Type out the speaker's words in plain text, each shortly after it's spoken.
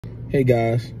Hey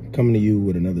guys, coming to you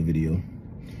with another video.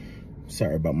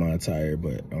 Sorry about my attire,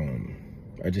 but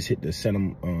I just hit the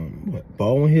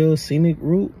Baldwin Hills scenic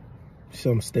route.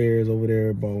 Some stairs over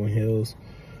there, Baldwin Hills,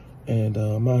 and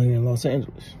I'm out here in Los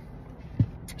Angeles.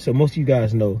 So most of you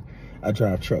guys know I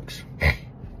drive trucks,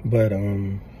 but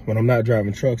when I'm not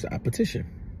driving trucks, I petition.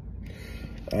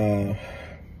 And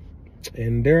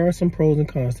there are some pros and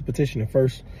cons to petitioning.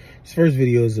 This first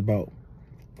video is about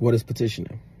what is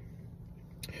petitioning.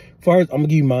 I'm gonna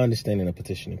give you my understanding of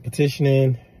petitioning.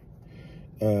 Petitioning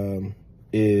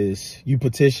is you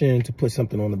petition to put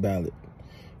something on the ballot.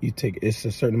 It's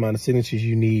a certain amount of signatures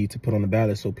you need to put on the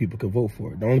ballot so people can vote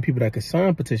for it. The only people that can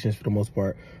sign petitions for the most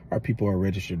part are people who are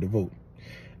registered to vote.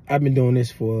 I've been doing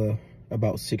this for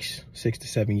about six to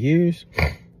 7 years,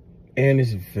 and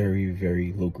it's very,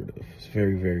 very lucrative. It's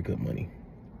very, very good money.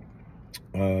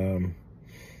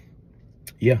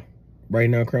 Yeah. Right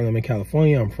now, currently I'm in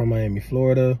California. I'm from Miami,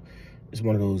 Florida. It's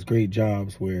one of those great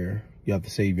jobs where you have to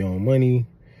save your own money.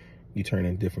 You turn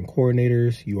in different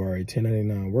coordinators. You are a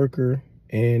 1099 worker,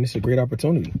 and it's a great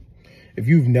opportunity. If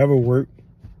you've never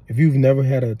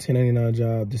had a 1099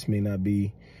 job, this may not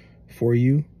be for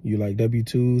you. You like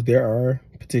W-2s. There are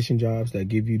petition jobs that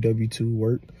give you W-2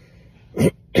 work.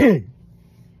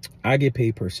 I get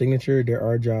paid per signature. There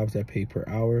are jobs that pay per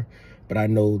hour, but I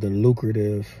know the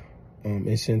lucrative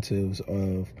incentives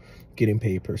of getting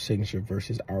paid per signature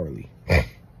versus hourly,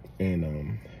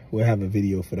 and we'll have a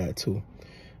video for that too.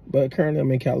 But currently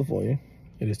I'm in California.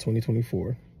 It is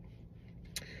 2024.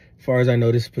 As far as I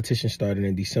know, this petition started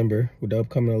in December with the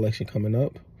upcoming election coming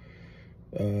up.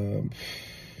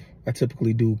 I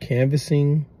typically do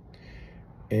canvassing,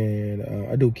 and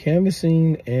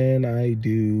I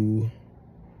do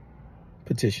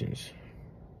petitions.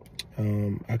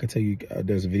 I could tell you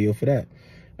there's a video for that.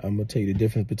 I'm gonna tell you the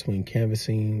difference between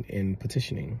canvassing and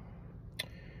petitioning.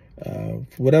 For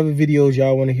whatever videos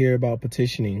y'all want to hear about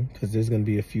petitioning, because there's gonna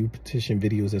be a few petition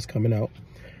videos that's coming out,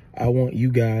 I want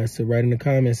you guys to write in the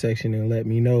comment section and let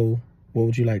me know what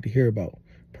would you like to hear about.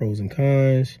 Pros and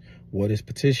cons, what is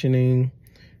petitioning,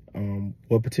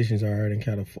 what petitions are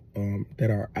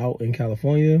that are out in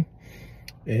California,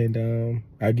 and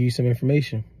I'll give you some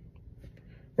information.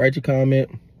 Write your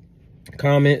comment,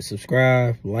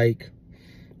 subscribe, like,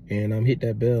 and hit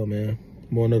that bell, man.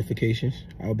 More notifications.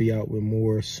 I'll be out with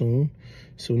more soon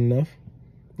enough.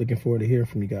 Looking forward to hearing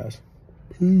from you guys.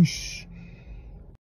 Peace.